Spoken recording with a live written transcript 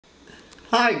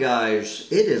Hi guys,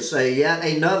 it is yet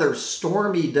another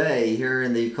stormy day here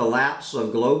in the collapse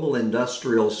of global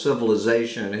industrial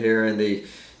civilization here in the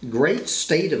great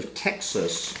state of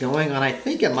Texas, going on, I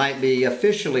think it might be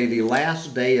officially the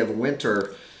last day of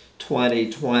winter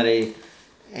 2020.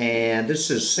 And this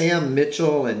is Sam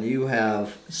Mitchell, and you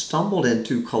have stumbled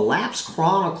into Collapse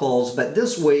Chronicles. But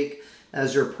this week,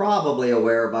 as you're probably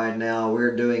aware by now,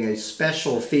 we're doing a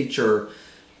special feature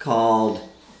called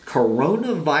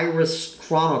Coronavirus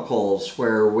Chronicles,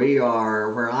 where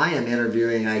I am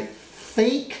interviewing, I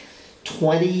think,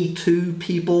 22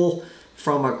 people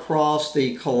from across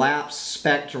the collapse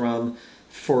spectrum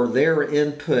for their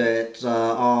input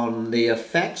on the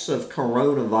effects of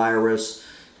coronavirus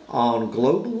on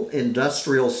global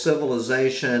industrial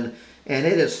civilization. And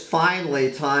it is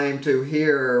finally time to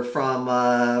hear from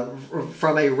a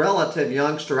relative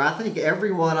youngster. I think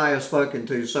everyone I have spoken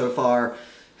to so far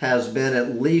has been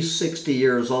at least 60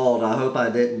 years old. I hope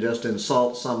I didn't just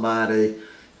insult somebody,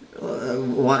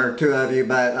 one or two of you,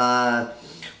 but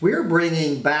we're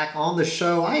bringing back on the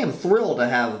show, I am thrilled to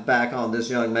have back on this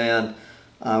young man.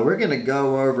 We're going to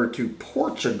go over to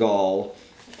Portugal,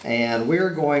 and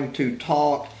we're going to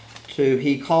talk to,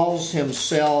 he calls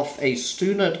himself a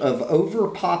student of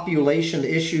overpopulation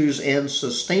issues and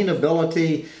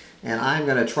sustainability, and I'm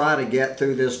going to try to get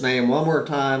through this name one more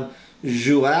time,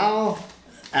 Joao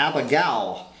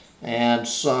Abegao. And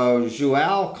so,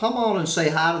 Joao, come on and say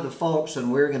hi to the folks,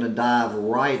 and we're going to dive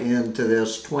right into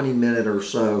this 20-minute or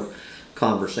so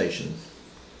conversation.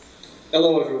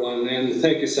 Hello, everyone, and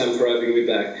thank you, Sam, for having me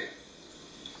back.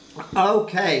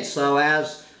 Okay, so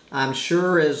as I'm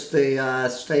sure as the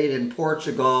state in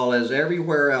Portugal, as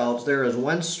everywhere else, there is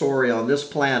one story on this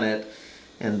planet,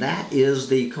 and that is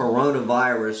the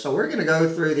coronavirus. So we're going to go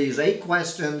through these 8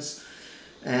 questions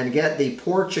and get the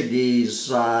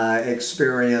Portuguese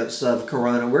experience of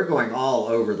corona. We're going all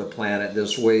over the planet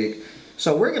this week.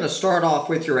 So we're going to start off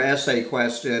with your essay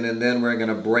question, and then we're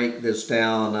going to break this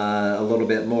down a little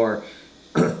bit more.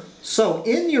 So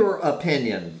in your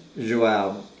opinion,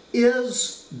 Joao,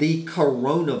 is the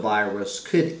coronavirus,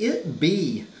 could it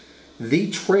be the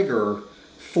trigger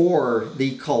for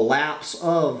the collapse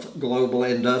of global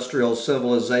industrial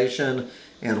civilization,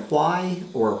 and why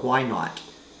or why not?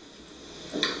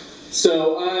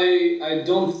 So I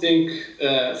don't think,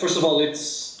 first of all,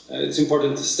 it's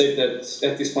important to state that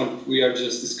at this point we are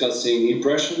just discussing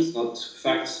impressions, not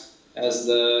facts, as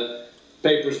the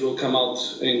papers will come out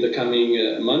in the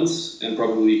coming months and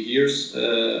probably years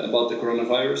about the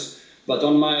coronavirus. But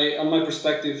on my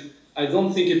perspective, I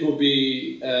don't think it will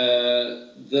be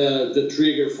the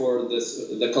trigger for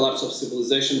the collapse of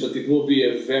civilization, but it will be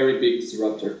a very big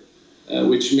disruptor.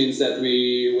 Which means that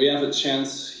we have a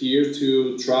chance here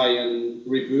to try and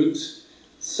reboot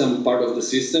some part of the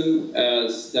system,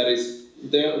 as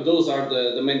those are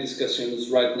the main discussions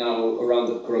right now around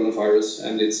the coronavirus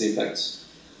and its impacts.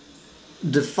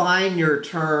 Define your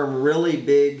term really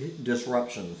big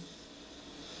disruption.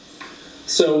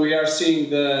 So we are seeing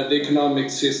the economic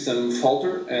system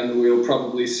falter, and we'll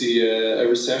probably see a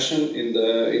recession in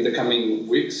the coming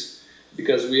weeks,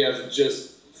 because we have just,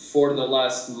 for the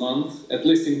last month, at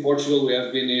least in Portugal, we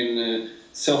have been in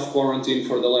self-quarantine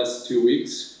for the last 2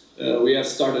 weeks. We have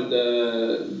started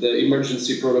the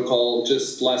emergency protocol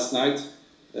just last night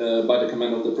by the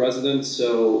command of the president.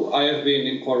 So I have been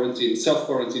in quarantine,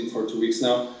 self-quarantine for 2 weeks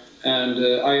now. And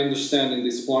I understand in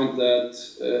this point that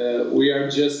we are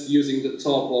just using the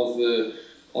top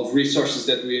of resources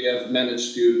that we have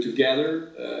managed to gather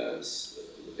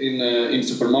in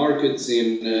supermarkets,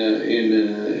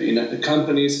 in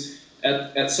companies.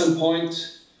 At some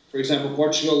point, for example,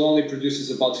 Portugal only produces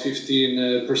about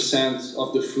 15%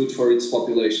 of the food for its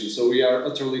population. So we are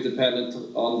utterly dependent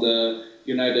on the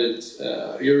United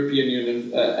European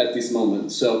Union at this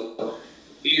moment. So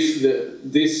if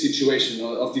this situation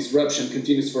of disruption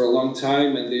continues for a long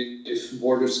time, and if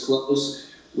borders close,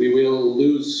 we will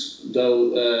lose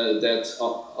that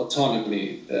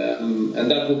autonomy,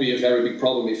 and that will be a very big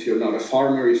problem if you're not a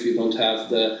farmer, if you don't have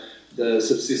the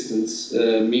subsistence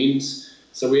means.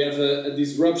 So we have a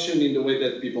disruption in the way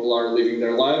that people are living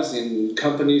their lives, in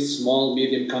companies, small,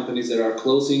 medium companies that are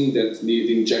closing, that need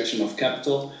injection of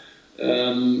capital.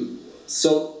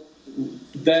 So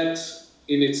that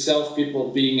in itself,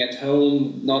 people being at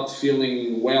home, not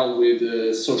feeling well with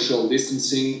social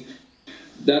distancing,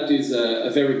 that is a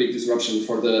very big disruption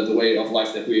for the way of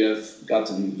life that we have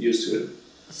gotten used to it.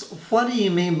 So what do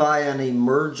you mean by an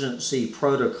emergency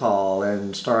protocol,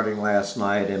 and starting last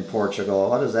night in Portugal?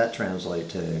 What does that translate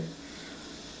to?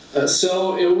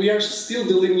 We are still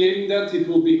delineating that. It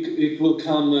will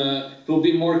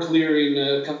be more clear in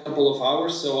a couple of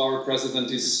hours. So our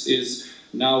president is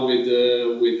now with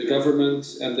the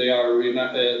government, and they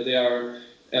are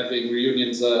having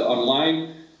reunions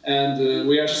online, and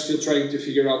we are still trying to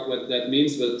figure out what that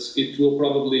means. But it will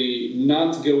probably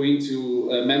not go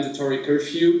into a mandatory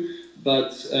curfew.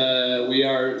 But we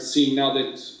are seeing now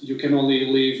that you can only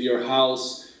leave your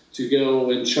house to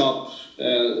go and shop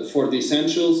for the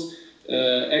essentials,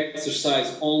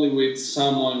 exercise only with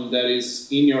someone that is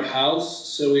in your house.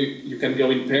 So you can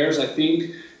go in pairs, I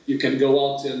think. You can go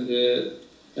out and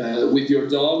with your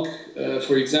dog,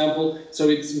 for example. So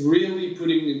it's really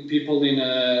putting people in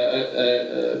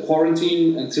a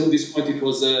quarantine. Until this point, it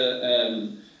was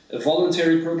a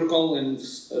voluntary protocol, and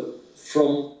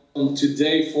from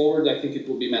today forward, I think it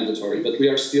will be mandatory. But we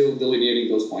are still delineating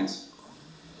those points.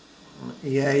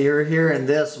 Yeah, you're hearing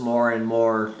this more and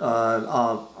more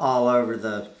all over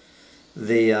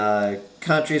the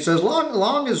country. So as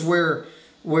long as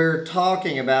we're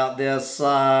talking about this,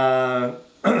 let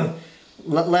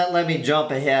me jump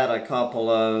ahead a couple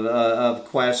of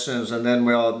questions, and then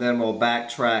we'll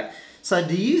backtrack. So,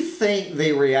 do you think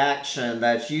the reaction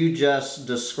that you just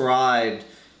described,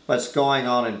 what's going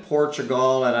on in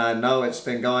Portugal, and I know it's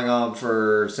been going on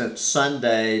since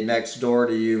Sunday next door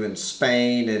to you in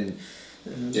Spain, and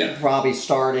probably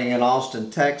starting in Austin,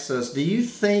 Texas. Do you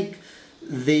think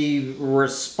the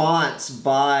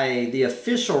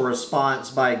official response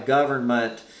by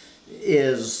government do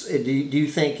you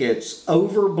think it's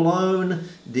overblown?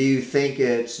 Do you think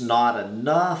it's not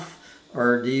enough?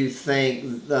 Or do you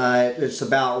think that it's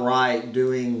about right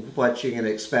doing what you can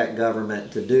expect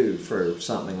government to do for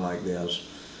something like this?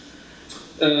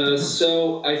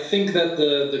 So I think that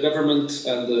the government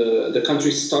and the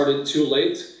country started too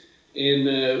late.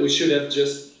 We should have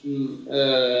just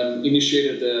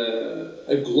initiated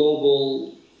a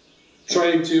global,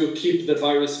 trying to keep the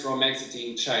virus from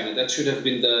exiting China. That should have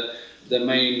been the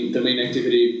main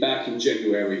activity back in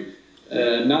January.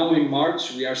 Now in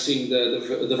March, we are seeing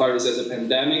the virus as a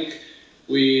pandemic.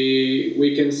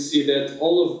 We can see that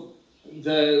all of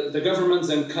the governments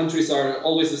and countries are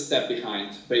always a step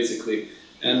behind, basically.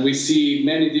 And we see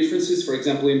many differences. For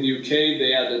example, in the UK,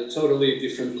 they had a totally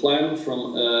different plan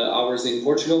from ours in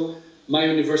Portugal. My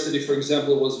university, for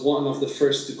example, was one of the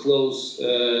first to close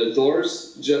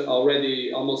doors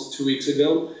already almost 2 weeks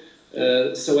ago.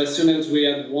 So as soon as we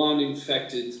had one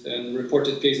infected and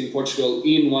reported case in Portugal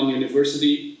in one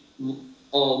university,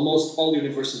 almost all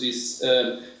universities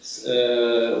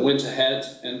went ahead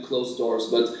and closed doors.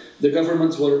 But the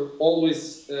governments were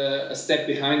always a step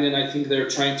behind, and I think they're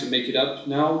trying to make it up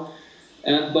now.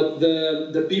 But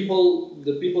the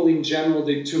people in general,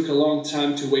 they took a long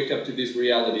time to wake up to this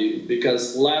reality,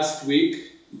 because last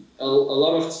week a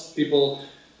lot of people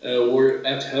were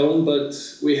at home, but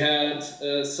we had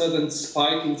a sudden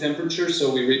spike in temperature,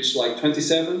 so we reached like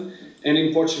 27, and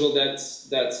in Portugal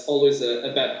that's always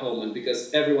a bad omen,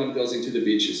 because everyone goes into the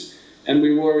beaches. And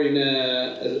we were in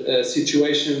a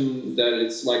situation that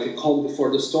it's like a calm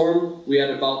before the storm. We had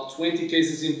about 20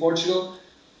 cases in Portugal.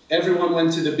 Everyone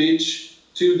went to the beach.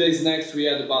 2 days next, we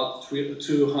had about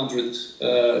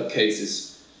 200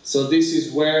 cases. So this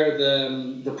is where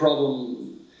the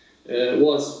problem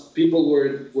was. People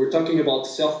were talking about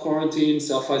self-quarantine,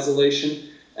 self-isolation,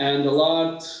 and a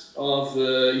lot of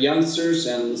youngsters,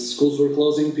 and schools were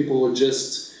closing. People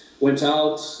went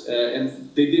out, and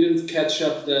they didn't catch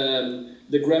up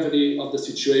the gravity of the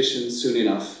situation soon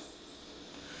enough.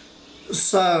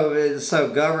 So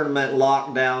government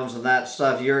lockdowns and that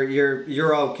stuff,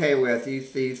 you're okay with? You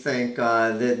think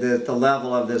that the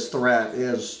level of this threat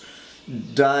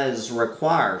does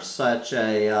require such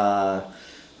a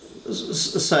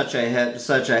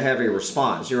heavy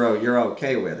response? You're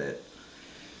okay with it?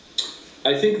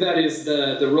 I think that is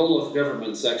the role of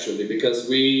governments, actually, because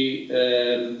we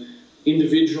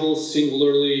individuals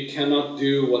singularly cannot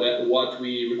do what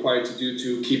we require to do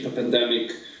to keep a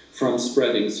pandemic from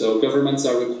spreading. So governments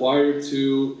are required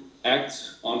to act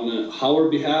on our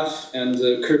behalf and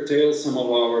curtail some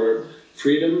of our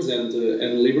freedoms and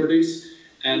liberties.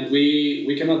 And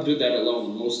we cannot do that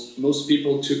alone. Most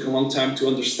people took a long time to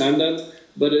understand that.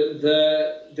 But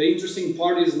the interesting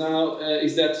part is now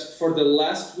is that for the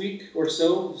last week or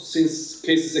so, since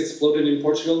cases exploded in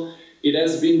Portugal, it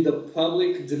has been the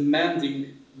public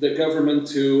demanding the government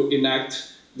to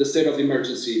enact the state of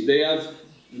emergency. They have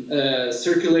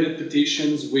circulated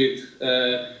petitions with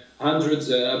hundreds,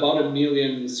 about 1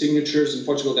 million signatures. In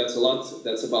Portugal, that's a lot.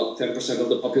 That's about 10% of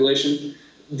the population.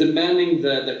 demanding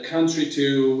the country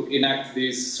to enact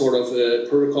this sort of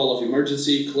protocol of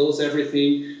emergency, close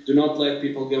everything, do not let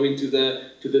people go into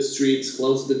the streets,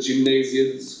 close the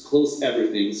gymnasiums, close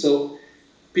everything. So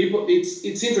people,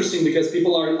 it's interesting because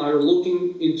people are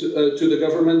looking into to the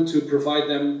government to provide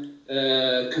them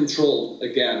control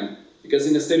again. Because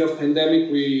in a state of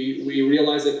pandemic, we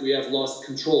realize that we have lost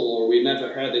control, or we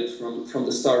never had it from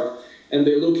the start. And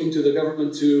they look into the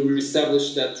government to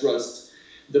reestablish that trust.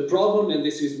 The problem, and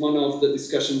this is one of the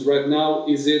discussions right now,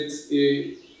 is if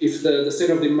the state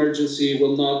of the emergency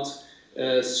will not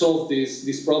solve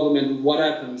this problem, and what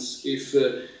happens if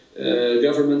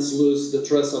governments lose the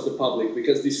trust of the public?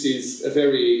 Because this is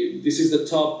the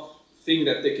top thing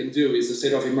that they can do, is the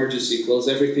state of emergency, close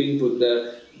everything, put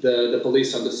the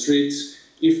police on the streets.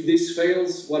 If this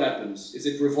fails, what happens? Is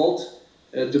it revolt?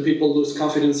 Do people lose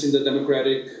confidence in the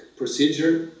democratic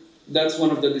procedure? That's one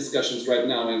of the discussions right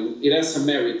now, and it has some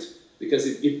merit because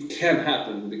it can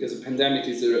happen, because a pandemic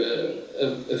is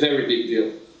a very big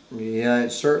deal. Yeah,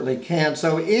 it certainly can.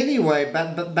 So anyway,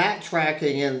 but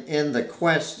backtracking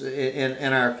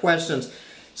in our questions,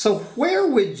 so where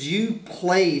would you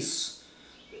place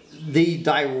the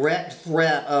direct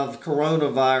threat of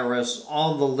coronavirus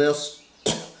on the list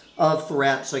of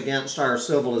threats against our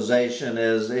civilization?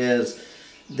 Is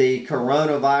the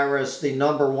coronavirus the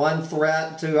 #1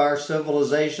 threat to our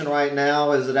civilization right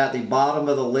now? Is it at the bottom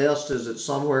of the list? Is it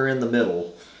somewhere in the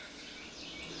middle?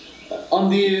 On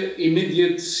the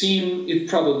immediate scene, it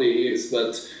probably is,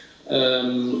 but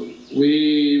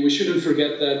we shouldn't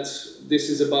forget that this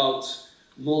is about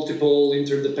multiple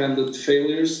interdependent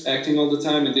failures acting all the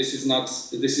time, and this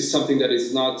is something that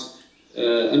is not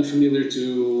unfamiliar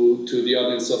to the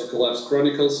audience of Collapse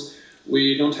Chronicles.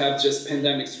 We don't have just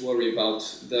pandemics to worry about.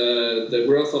 The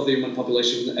growth of the human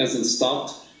population hasn't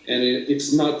stopped, and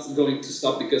it's not going to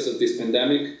stop because of this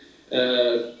pandemic.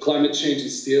 Climate change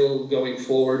is still going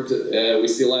forward. We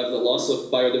still have the loss of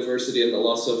biodiversity and the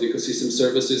loss of ecosystem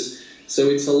services. So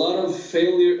it's a lot of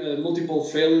multiple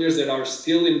failures that are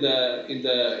still in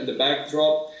the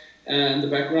backdrop and the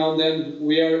background. And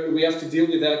we have to deal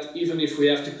with that, even if we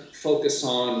have to focus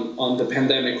on the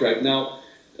pandemic right now,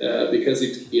 because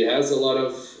it has a lot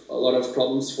of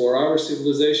problems for our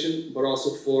civilization, but also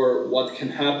for what can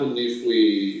happen if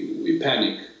we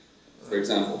panic, for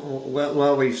example.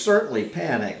 Well, we've certainly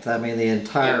panicked. I mean, the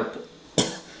entire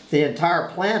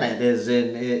planet is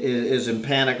in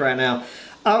panic right now.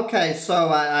 Okay, so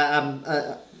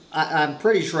I'm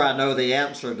pretty sure I know the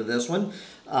answer to this one,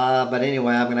 but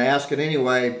anyway, I'm going to ask it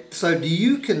anyway. So, do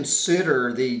you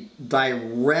consider the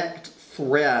direct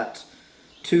threat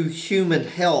to human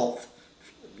health,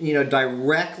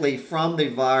 directly from the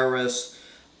virus,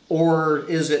 or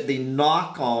is it the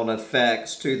knock-on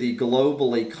effects to the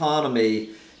global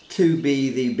economy to be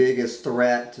the biggest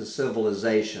threat to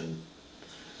civilization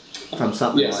from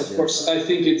something like this? Yes, of course. I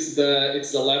think it's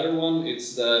the latter one.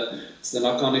 It's the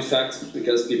knock-on effect,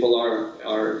 because people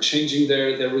are changing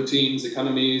their routines,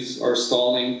 economies are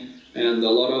stalling, and a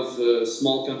lot of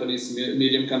small companies,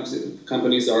 medium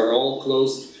companies are all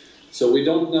closed. So we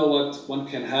don't know what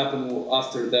can happen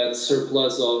after that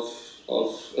surplus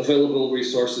of available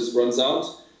resources runs out,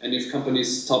 and if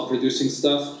companies stop producing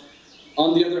stuff.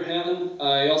 On the other hand,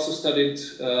 I also studied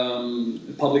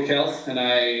public health, and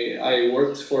I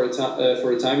worked for a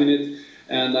time in it,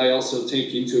 and I also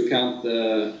take into account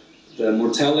the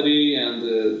mortality and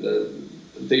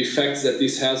the effects that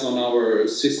this has on our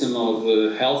system of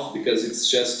health, because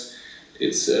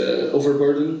it's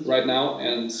overburdened right now,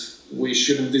 and we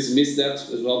shouldn't dismiss that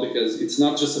as well, because it's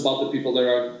not just about the people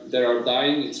that are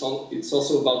dying. It's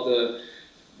also about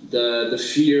the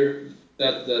fear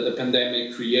that the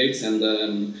pandemic creates, and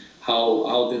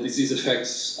how the disease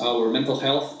affects our mental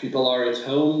health. People are at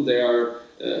home. They are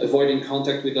avoiding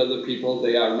contact with other people.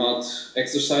 They are not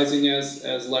exercising as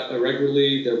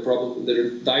regularly. Their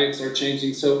diets are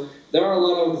changing. So there are a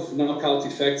lot of knockout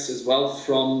effects as well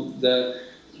from the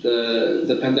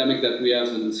pandemic that we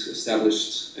haven't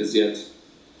established as yet.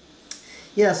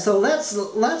 Yeah, so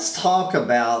let's talk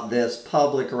about this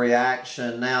public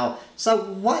reaction now. So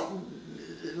what?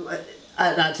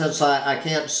 I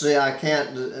can't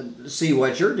see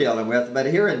what you're dealing with, but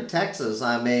here in Texas,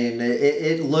 I mean,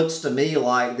 it looks to me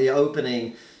like the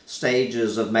opening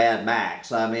stages of Mad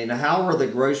Max. I mean, how are the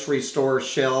grocery store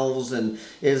shelves, and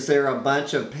is there a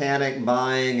bunch of panic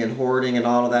buying and hoarding and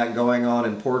all of that going on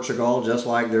in Portugal, just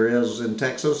like there is in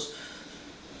Texas?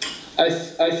 I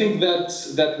think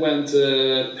that went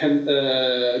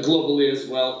globally as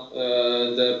well,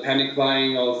 the panic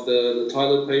buying of the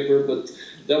toilet paper, but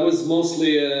that was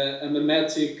mostly a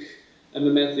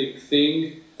mimetic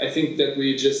thing. I think that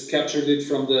we just captured it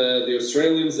from the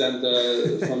Australians and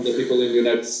from the people in the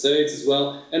United States as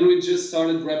well. And we just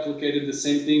started replicating the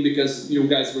same thing because you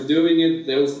guys were doing it,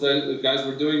 the guys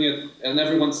were doing it, and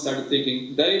everyone started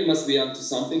thinking, they must be onto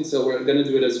something, so we're going to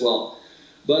do it as well.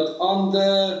 But on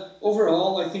the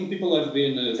overall, I think people have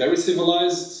been very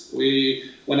civilized.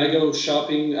 When I go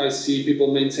shopping, I see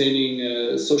people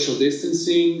maintaining social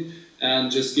distancing and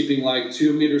just keeping like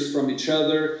 2 meters from each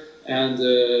other, and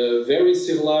very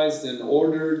civilized and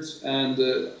ordered. And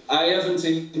I haven't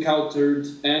encountered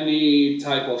any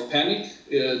type of panic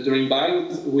during buying.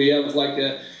 We have like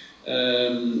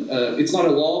it's not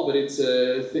a law, but it's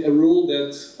a rule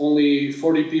that only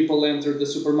 40 people enter the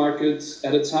supermarket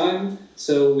at a time.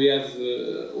 So we have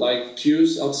like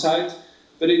queues outside,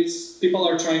 but people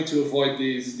are trying to avoid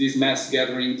these mass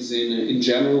gatherings in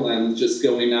general and just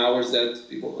go in hours that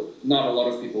not a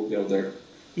lot of people go there.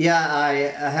 Yeah,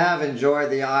 I have enjoyed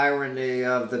the irony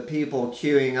of the people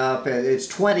queuing up. It's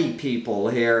 20 people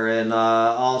here in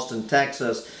Austin,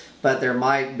 Texas, but there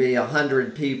might be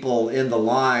 100 people in the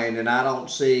line, and I don't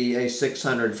see a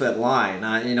 600-foot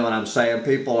line. You know what I'm saying?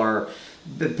 People are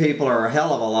a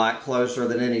hell of a lot closer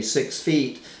than any 6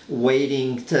 feet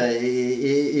waiting to.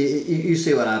 You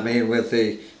see what I mean with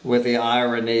the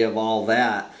irony of all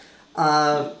that.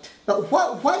 But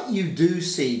what you do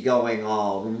see going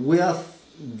on with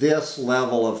this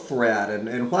level of threat,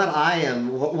 and what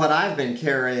I've been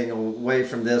carrying away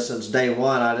from this since day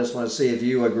one, I just want to see if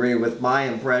you agree with my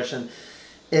impression,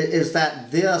 is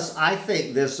that I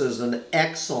think this is an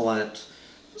excellent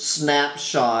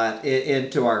snapshot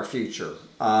into our future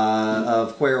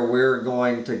of where we're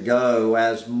going to go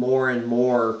as more and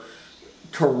more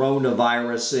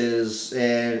coronaviruses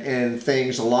and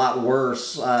things a lot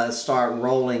worse start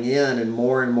rolling in, and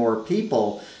more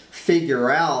people figure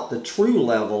out the true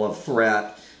level of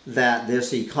threat that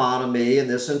this economy and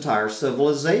this entire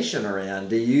civilization are in.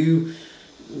 Do you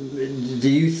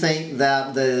think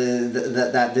that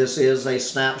that this is a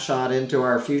snapshot into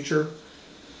our future?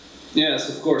 Yes,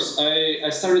 of course. I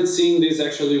started seeing this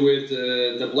actually with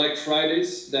the Black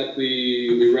Fridays that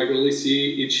we regularly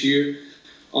see each year.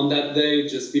 On that day,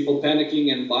 just people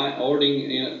panicking and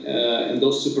ordering in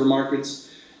those supermarkets.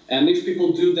 And if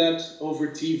people do that over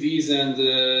TVs and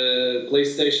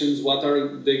PlayStations, what are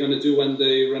they going to do when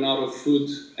they run out of food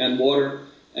and water?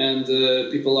 And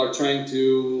people are trying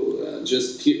to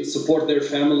just support their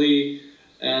family.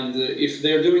 And if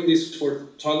they're doing this for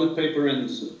toilet paper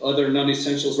and other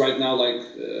non-essentials right now, like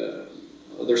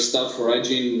other stuff for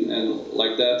hygiene and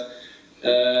like that,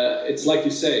 it's like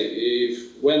you say,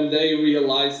 when they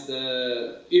realize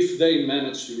if they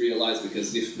manage to realize,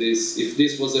 because if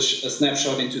this was a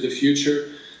snapshot into the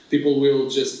future, people will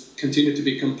just continue to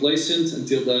be complacent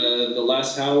until the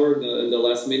last hour, the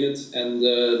last minute, and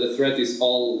the threat is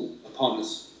all upon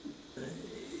us.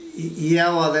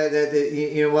 Yeah, well,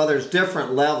 there's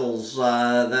different levels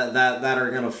that are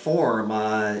going to form.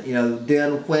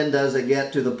 Then when does it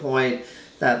get to the point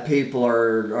that people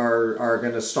are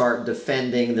going to start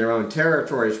defending their own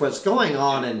territories? What's going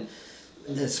on,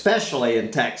 especially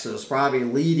in Texas, probably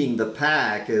leading the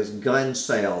pack, is gun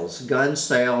sales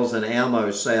and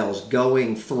ammo sales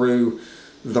going through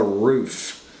the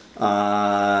roof.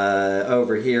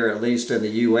 Over here, at least in the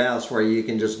U.S., where you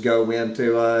can just go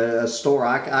into a store.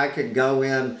 I could go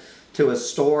in to a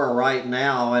store right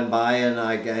now and buy an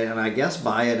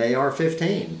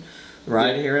AR-15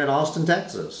 right here in Austin,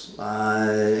 Texas,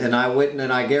 and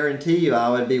I guarantee you I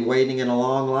would be waiting in a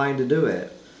long line to do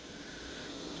it.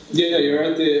 Yeah, you're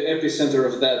at the epicenter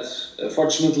of that.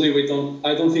 Fortunately,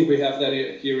 I don't think we have that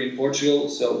here in Portugal.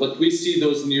 But we see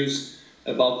those news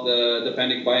about the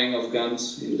panic buying of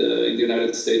guns in the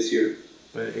United States here.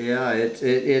 But yeah,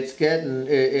 it's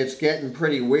getting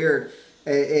pretty weird.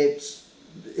 Is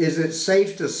it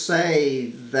safe to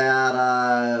say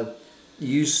that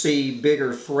you see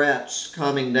bigger threats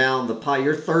coming down the pipe?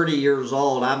 You're 30 years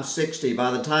old. I'm 60. By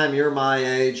the time you're my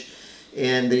age,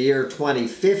 in the year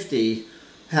 2050,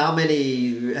 how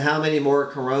many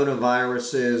more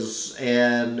coronaviruses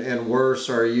and worse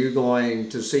are you going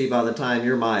to see by the time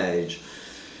you're my age?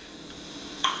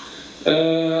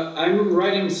 I'm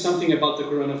writing something about the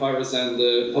coronavirus and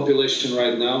the population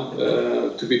right now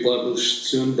to be published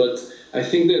soon, but I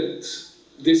think that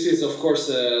this is, of course,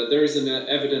 there is an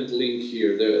evident link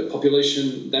here. The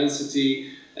population density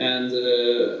and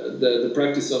the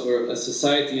practice of a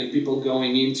society and people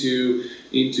going into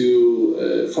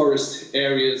forest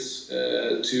areas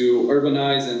to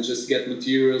urbanize and just get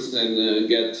materials and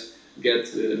get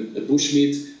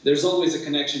bushmeat. There's always a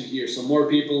connection here. So more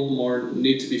people, more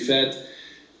need to be fed.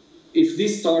 if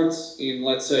this starts in,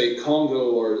 let's say,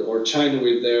 Congo or China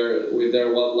with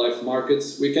their wildlife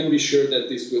markets, we can be sure that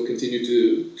this will continue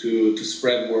to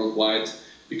spread worldwide.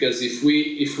 Because if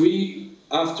we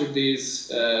after this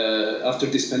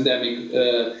pandemic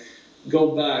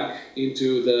go back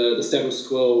into the status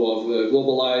quo of a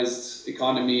globalized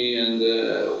economy, and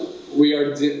we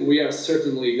are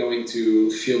certainly going to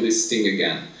feel this sting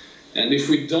again. And if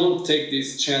we don't take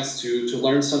this chance to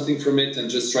learn something from it and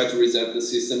just try to reset the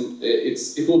system,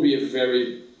 it will be a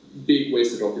very big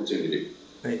wasted opportunity.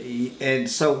 And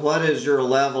so what is your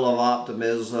level of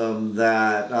optimism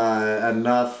that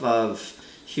enough of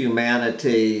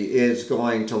humanity is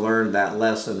going to learn that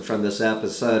lesson from this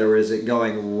episode, or is it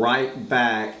going right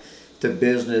back to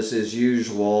business as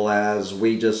usual as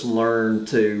we just learn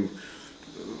to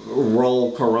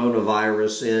roll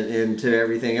coronavirus into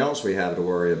everything else we have to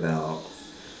worry about?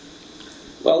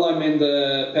 Well, I'm in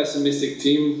the pessimistic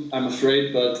team, I'm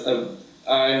afraid, but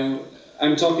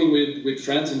I'm talking with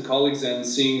friends and colleagues and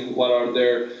seeing what are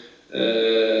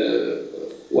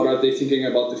they thinking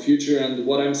about the future, and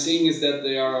what I'm seeing is that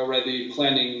they are already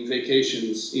planning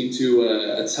vacations into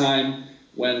a time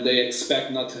when they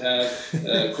expect not to have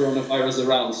coronavirus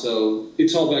around. So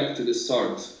it's all back to the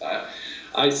start.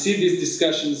 I see these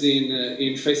discussions in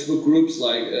Facebook groups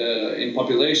like in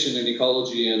population and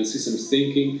ecology and systems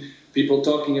thinking, people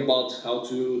talking about how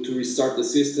to restart the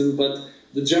system, but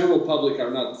the general public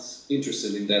are not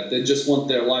interested in that. They just want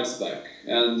their lives back.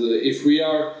 And if we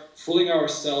are fooling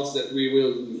ourselves that we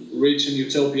will reach a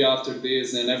utopia after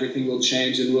this and everything will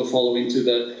change and we'll follow into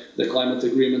the climate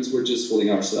agreements, we're just fooling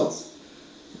ourselves.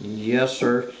 Yes,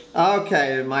 sir.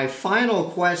 Okay, my final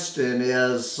question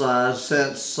is,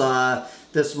 since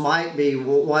this might be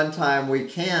one time we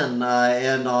can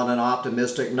end on an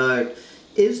optimistic note,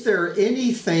 is there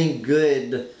anything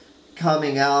good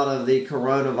coming out of the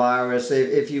coronavirus,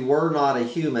 if you were not a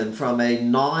human, from a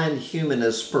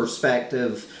non-humanist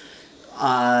perspective?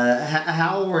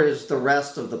 How is the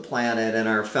rest of the planet and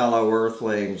our fellow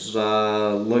Earthlings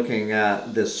looking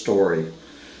at this story?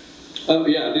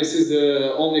 Yeah, this is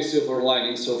the only silver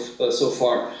lining so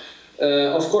far.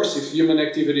 Of course, if human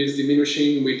activity is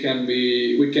diminishing, we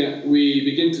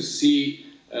begin to see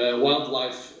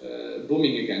wildlife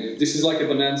booming again. This is like a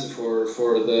bonanza for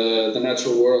the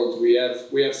natural world. We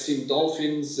have seen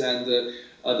dolphins and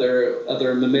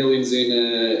other mammalians in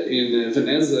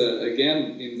Bonanza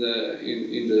again in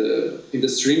the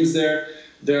streams there.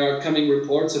 There are coming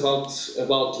reports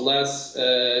about less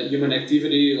human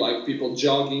activity, like people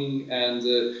jogging and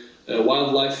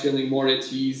wildlife feeling more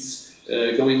at ease,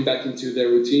 going back into their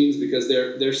routines, because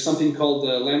there's something called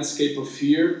the landscape of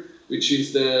fear, which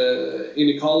is in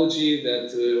ecology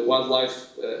that wildlife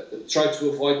try to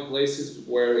avoid places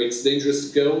where it's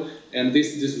dangerous to go, and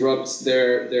this disrupts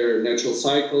their natural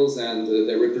cycles and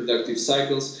their reproductive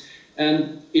cycles.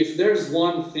 And if there's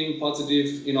one thing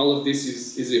positive in all of this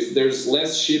is if there's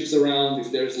less ships around,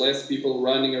 if there's less people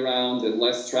running around and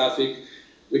less traffic,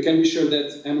 we can be sure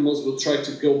that animals will try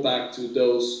to go back to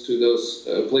those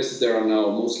places that are now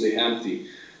mostly empty,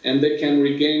 and they can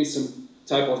regain some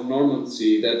type of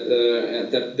normalcy that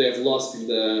they have lost in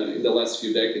the last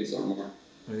few decades or more.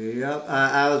 Yep,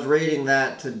 I was reading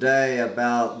that today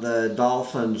about the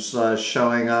dolphins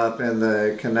showing up in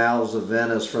the canals of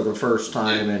Venice for the first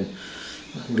time, and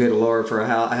good Lord, for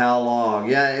how long?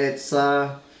 Yeah, it's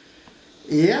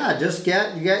yeah, just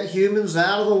get humans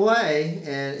out of the way,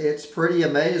 and it's pretty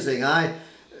amazing.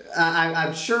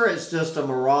 I'm sure it's just a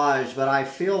mirage, but I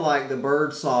feel like the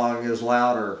bird song is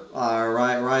louder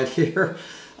right here.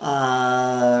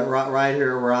 Right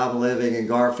here where I'm living in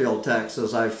Garfield,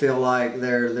 Texas, I feel like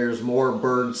there's more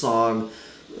bird song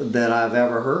than I've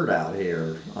ever heard out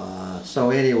here. So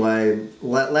anyway,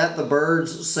 let the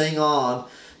birds sing on.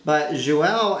 But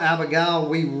Joao Abegao,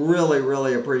 we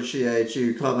really appreciate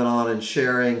you coming on and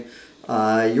sharing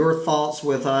your thoughts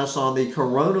with us on the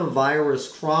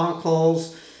Coronavirus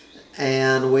Chronicles.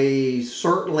 And we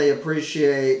certainly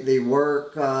appreciate the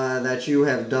work that you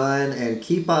have done, and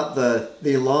keep up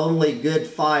the lonely good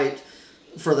fight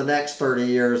for the next 30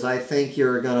 years. I think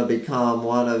you're going to become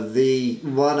one of the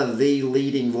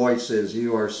leading voices.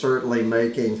 You are certainly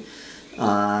making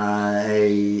a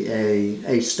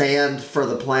stand for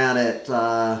the planet,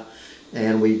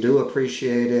 and we do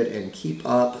appreciate it, and keep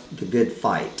up the good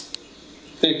fight.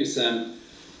 Thank you, Sam.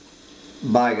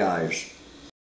 Bye, guys.